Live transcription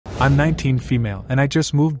I'm 19, female, and I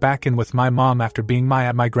just moved back in with my mom after being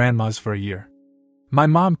at my grandma's for a year. My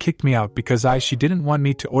mom kicked me out because she didn't want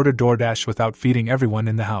me to order DoorDash without feeding everyone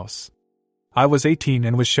in the house. I was 18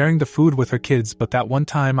 and was sharing the food with her kids, but that one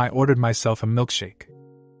time I ordered myself a milkshake.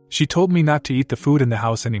 She told me not to eat the food in the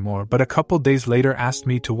house anymore, but a couple days later asked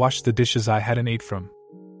me to wash the dishes I hadn't ate from.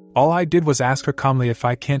 All I did was ask her calmly, if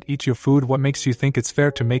I can't eat your food, what makes you think it's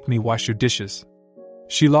fair to make me wash your dishes?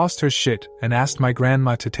 She lost her shit and asked my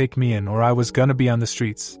grandma to take me in or I was gonna be on the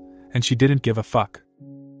streets, and she didn't give a fuck.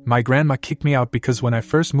 My grandma kicked me out because when I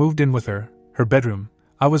first moved in with her, her bedroom,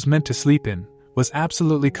 I was meant to sleep in, was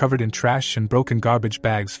absolutely covered in trash and broken garbage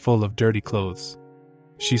bags full of dirty clothes.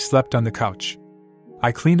 She slept on the couch.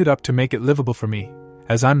 I cleaned it up to make it livable for me,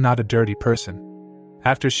 as I'm not a dirty person.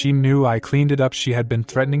 After she knew I cleaned it up, she had been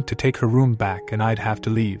threatening to take her room back and I'd have to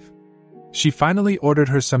leave. She finally ordered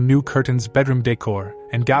her some new curtains, bedroom decor,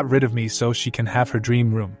 and got rid of me so she can have her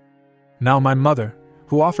dream room. Now my mother,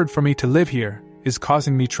 who offered for me to live here, is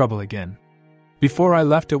causing me trouble again. Before I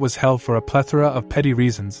left it was hell for a plethora of petty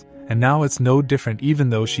reasons, and now it's no different even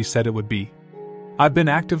though she said it would be. I've been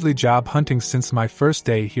actively job hunting since my first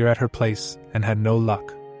day here at her place, and had no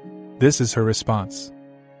luck. This is her response.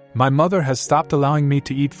 My mother has stopped allowing me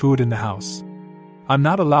to eat food in the house. I'm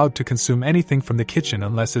not allowed to consume anything from the kitchen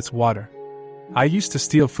unless it's water. I used to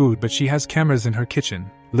steal food, but she has cameras in her kitchen,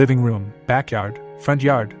 living room, backyard, front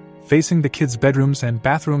yard, facing the kids' bedrooms and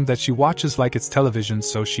bathroom that she watches like it's television,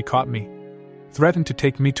 so she caught me. Threatened to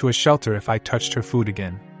take me to a shelter if I touched her food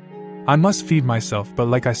again. I must feed myself, but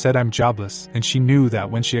like I said, I'm jobless, and she knew that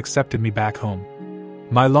when she accepted me back home.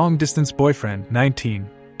 My long-distance boyfriend, 19,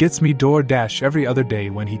 gets me DoorDash every other day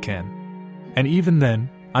when he can. And even then,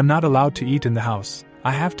 I'm not allowed to eat in the house. I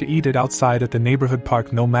have to eat it outside at the neighborhood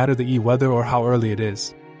park no matter the weather or how early it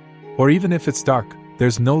is. Or even if it's dark,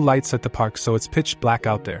 there's no lights at the park, so it's pitch black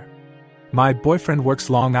out there. My boyfriend works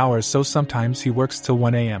long hours, so sometimes he works till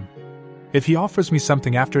 1 a.m. If he offers me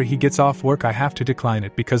something after he gets off work, I have to decline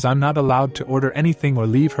it because I'm not allowed to order anything or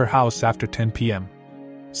leave her house after 10 p.m.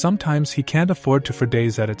 Sometimes he can't afford to for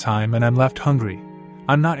days at a time and I'm left hungry.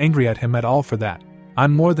 I'm not angry at him at all for that.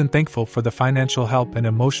 I'm more than thankful for the financial help and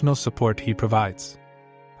emotional support he provides.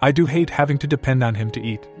 I do hate having to depend on him to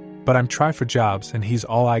eat, but I'm trying for jobs and he's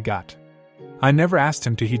all I got. I never asked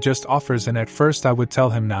him to, he just offers, and at first I would tell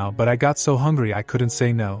him now, but I got so hungry I couldn't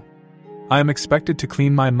say no. I am expected to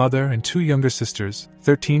clean my mother and 2 younger sisters,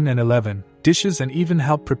 13 and 11, dishes and even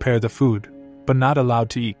help prepare the food, but not allowed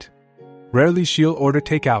to eat. Rarely she'll order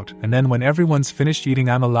takeout, and then when everyone's finished eating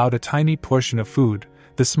I'm allowed a tiny portion of food,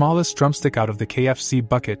 the smallest drumstick out of the KFC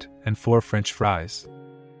bucket, and 4 French fries.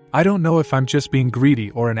 I don't know if I'm just being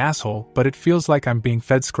greedy or an asshole, but it feels like I'm being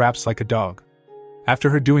fed scraps like a dog. After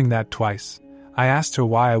her doing that twice, I asked her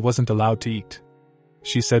why I wasn't allowed to eat.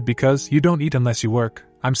 She said, because you don't eat unless you work,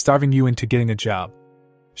 I'm starving you into getting a job.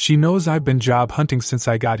 She knows I've been job hunting since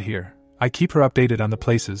I got here. I keep her updated on the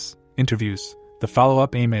places, interviews, the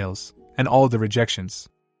follow-up emails, and all the rejections.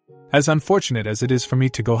 As unfortunate as it is for me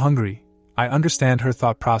to go hungry, I understand her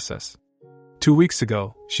thought process. 2 weeks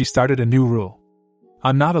ago, she started a new rule.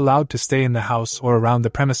 I'm not allowed to stay in the house or around the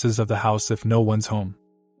premises of the house if no one's home.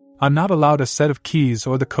 I'm not allowed a set of keys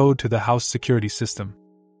or the code to the house security system.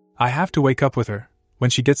 I have to wake up with her when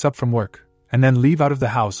she gets up from work, and then leave out of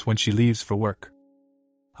the house when she leaves for work.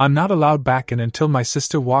 I'm not allowed back in until my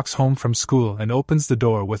sister walks home from school and opens the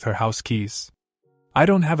door with her house keys. I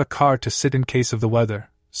don't have a car to sit in case of the weather,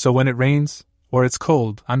 so when it rains, or it's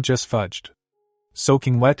cold, I'm just fudged.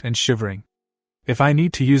 Soaking wet and shivering. If I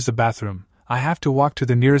need to use the bathroom, I have to walk to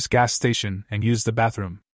the nearest gas station and use the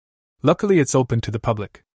bathroom. Luckily it's open to the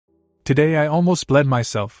public. Today I almost bled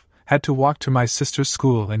myself, had to walk to my sister's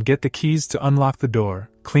school and get the keys to unlock the door,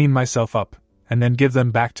 clean myself up, and then give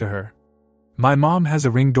them back to her. My mom has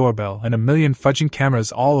a Ring doorbell and a million fudging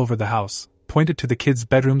cameras all over the house, pointed to the kids'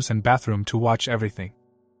 bedrooms and bathroom to watch everything.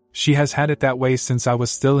 She has had it that way since I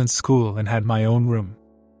was still in school and had my own room.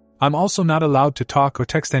 I'm also not allowed to talk or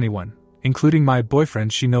text anyone, including my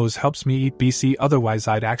boyfriend she knows helps me eat BC, otherwise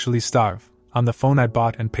I'd actually starve, on the phone I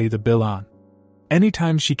bought and pay the bill on.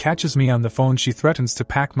 Anytime she catches me on the phone she threatens to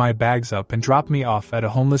pack my bags up and drop me off at a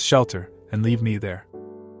homeless shelter and leave me there.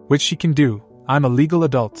 Which she can do. I'm a legal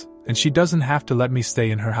adult, and she doesn't have to let me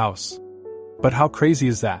stay in her house. But how crazy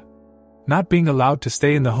is that? Not being allowed to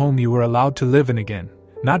stay in the home you were allowed to live in again,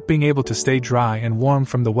 not being able to stay dry and warm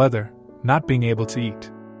from the weather, not being able to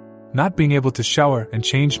eat. Not being able to shower and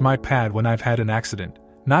change my pad when I've had an accident,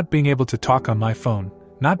 not being able to talk on my phone,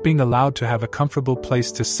 not being allowed to have a comfortable place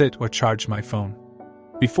to sit or charge my phone.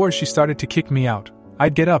 Before she started to kick me out,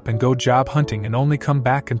 I'd get up and go job hunting and only come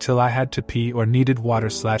back until I had to pee or needed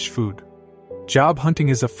water/food. Job hunting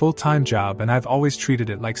is a full-time job and I've always treated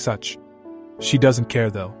it like such. She doesn't care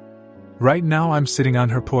though. Right now I'm sitting on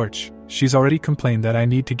her porch. She's already complained that I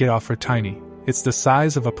need to get off her tiny, it's the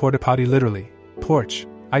size of a porta potty literally, porch.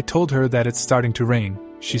 I told her that it's starting to rain.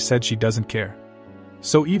 She said she doesn't care.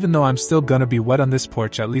 So even though I'm still gonna be wet on this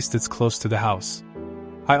porch, at least it's close to the house.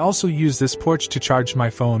 I also use this porch to charge my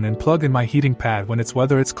phone and plug in my heating pad when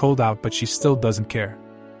it's cold out, but she still doesn't care.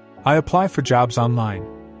 I apply for jobs online,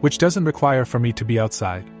 which doesn't require for me to be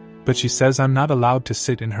outside, but she says I'm not allowed to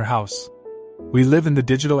sit in her house. We live in the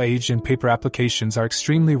digital age and paper applications are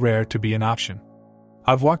extremely rare to be an option.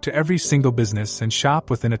 I've walked to every single business and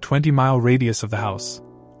shop within a 20-mile radius of the house,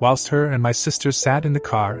 whilst her and my sister sat in the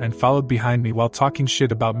car and followed behind me while talking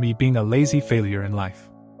shit about me being a lazy failure in life.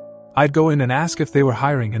 I'd go in and ask if they were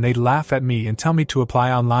hiring and they'd laugh at me and tell me to apply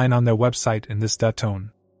online on their website in this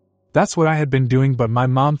tone. That's what I had been doing, but my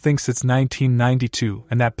mom thinks it's 1992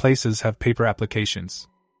 and that places have paper applications.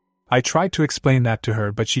 I tried to explain that to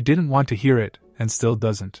her, but she didn't want to hear it, and still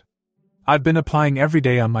doesn't. I've been applying every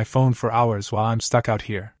day on my phone for hours while I'm stuck out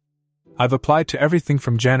here. I've applied to everything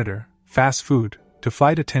from janitor, fast food, to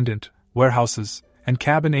flight attendant, warehouses, and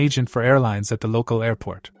cabin agent for airlines at the local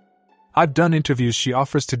airport. I've done interviews she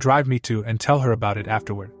offers to drive me to and tell her about it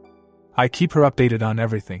afterward. I keep her updated on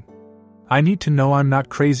everything. I need to know I'm not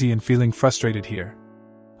crazy and feeling frustrated here.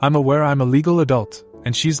 I'm aware I'm a legal adult,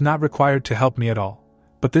 and she's not required to help me at all,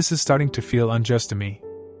 but this is starting to feel unjust to me.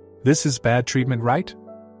 This is bad treatment, right?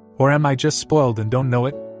 Or am I just spoiled and don't know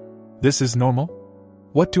it? This is normal?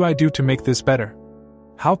 What do I do to make this better?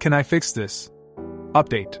 How can I fix this?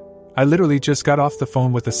 Update. I literally just got off the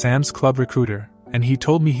phone with a Sam's Club recruiter, and he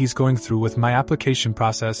told me he's going through with my application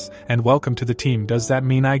process and welcome to the team. Does that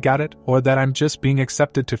mean I got it, or that I'm just being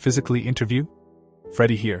accepted to physically interview?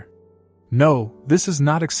 Freddie here. No, this is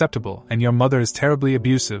not acceptable, and your mother is terribly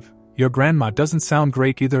abusive. Your grandma doesn't sound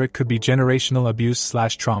great either. It could be generational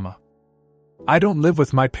abuse/trauma. I don't live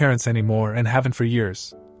with my parents anymore and haven't for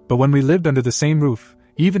years, but when we lived under the same roof,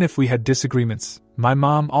 even if we had disagreements, my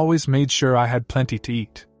mom always made sure I had plenty to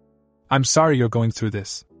eat. I'm sorry you're going through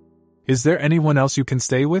this. Is there anyone else you can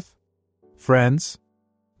stay with? Friends?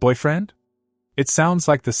 Boyfriend? It sounds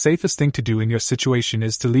like the safest thing to do in your situation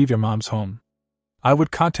is to leave your mom's home. I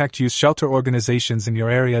would contact youth shelter organizations in your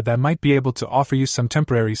area that might be able to offer you some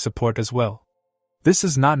temporary support as well. This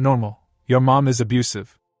is not normal. Your mom is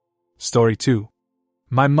abusive. Story 2.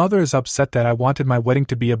 My mother is upset that I wanted my wedding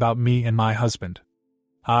to be about me and my husband.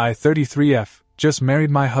 I, 33F, just married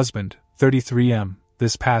my husband, 33M,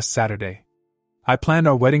 this past Saturday. I planned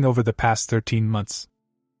our wedding over the past 13 months.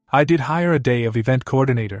 I did hire a day of event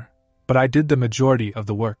coordinator, but I did the majority of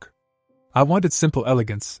the work. I wanted simple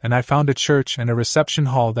elegance, and I found a church and a reception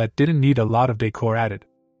hall that didn't need a lot of decor added.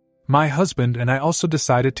 My husband and I also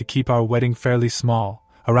decided to keep our wedding fairly small,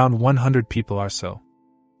 around 100 people or so.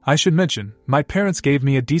 I should mention, my parents gave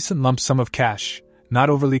me a decent lump sum of cash, not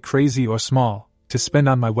overly crazy or small, to spend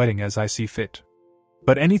on my wedding as I see fit.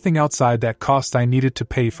 But anything outside that cost I needed to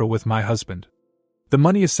pay for with my husband. The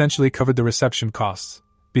money essentially covered the reception costs,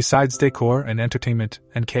 besides decor and entertainment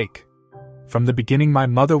and cake. From the beginning, my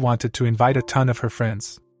mother wanted to invite a ton of her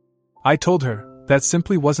friends. I told her that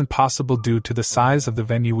simply wasn't possible due to the size of the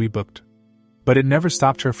venue we booked. But it never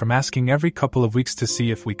stopped her from asking every couple of weeks to see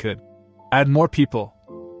if we could add more people.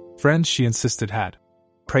 Friends she insisted had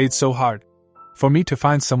prayed so hard for me to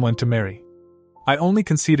find someone to marry. I only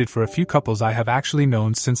conceded for a few couples I have actually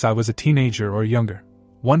known since I was a teenager or younger.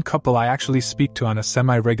 One couple I actually speak to on a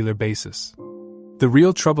semi-regular basis. The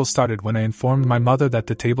real trouble started when I informed my mother that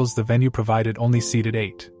the tables the venue provided only seated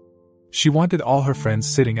 8. She wanted all her friends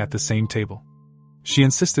sitting at the same table. She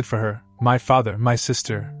insisted for her, my father, my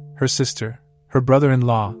sister, her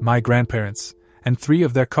brother-in-law, my grandparents, and 3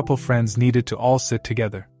 of their couple friends needed to all sit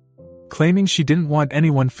together, claiming she didn't want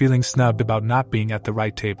anyone feeling snubbed about not being at the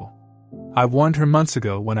right table. I warned her months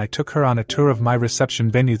ago when I took her on a tour of my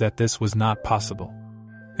reception venue that this was not possible.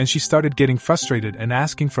 And she started getting frustrated and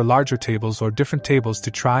asking for larger tables or different tables to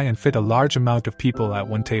try and fit a large amount of people at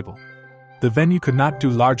one table. The venue could not do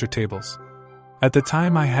larger tables. At the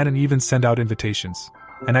time I hadn't even sent out invitations,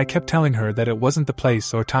 and I kept telling her that it wasn't the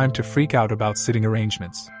place or time to freak out about sitting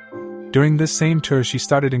arrangements. During this same tour she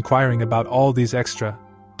started inquiring about all these extra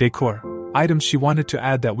decor items she wanted to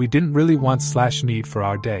add that we didn't really want/need for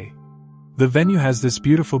our day. The venue has this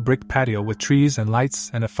beautiful brick patio with trees and lights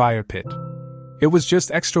and a fire pit. It was just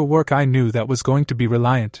extra work I knew that was going to be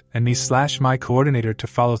reliant and me/my coordinator to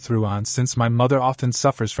follow through on, since my mother often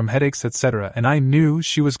suffers from headaches etc., and I knew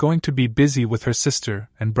she was going to be busy with her sister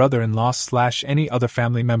and brother-in-law/any other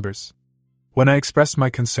family members. When I expressed my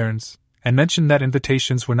concerns, and mentioned that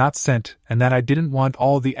invitations were not sent and that I didn't want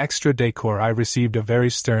all the extra decor, I received a very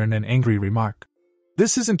stern and angry remark.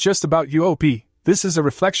 "This isn't just about you, OP, this is a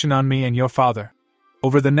reflection on me and your father."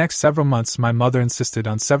 Over the next several months, my mother insisted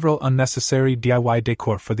on several unnecessary DIY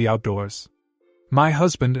decor for the outdoors. My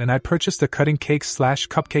husband and I purchased a cutting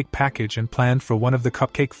cake/cupcake package and planned for one of the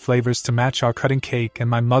cupcake flavors to match our cutting cake, and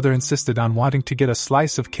my mother insisted on wanting to get a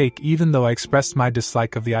slice of cake even though I expressed my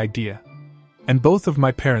dislike of the idea. And both of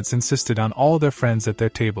my parents insisted on all their friends at their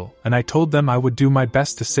table, and I told them I would do my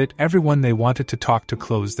best to sit everyone they wanted to talk to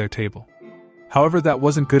close their table. However, that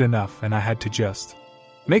wasn't good enough, and I had to just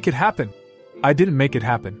make it happen. I didn't make it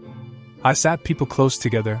happen. I sat people close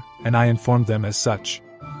together, and I informed them as such.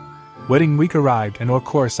 Wedding week arrived, and of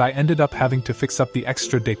course I ended up having to fix up the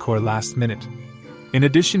extra decor last minute. In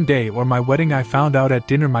addition, day or my wedding, I found out at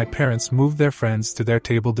dinner my parents moved their friends to their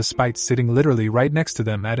table despite sitting literally right next to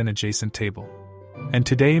them at an adjacent table. And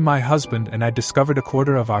today my husband and I discovered a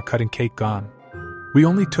quarter of our cutting cake gone. We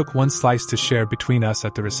only took one slice to share between us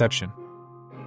at the reception.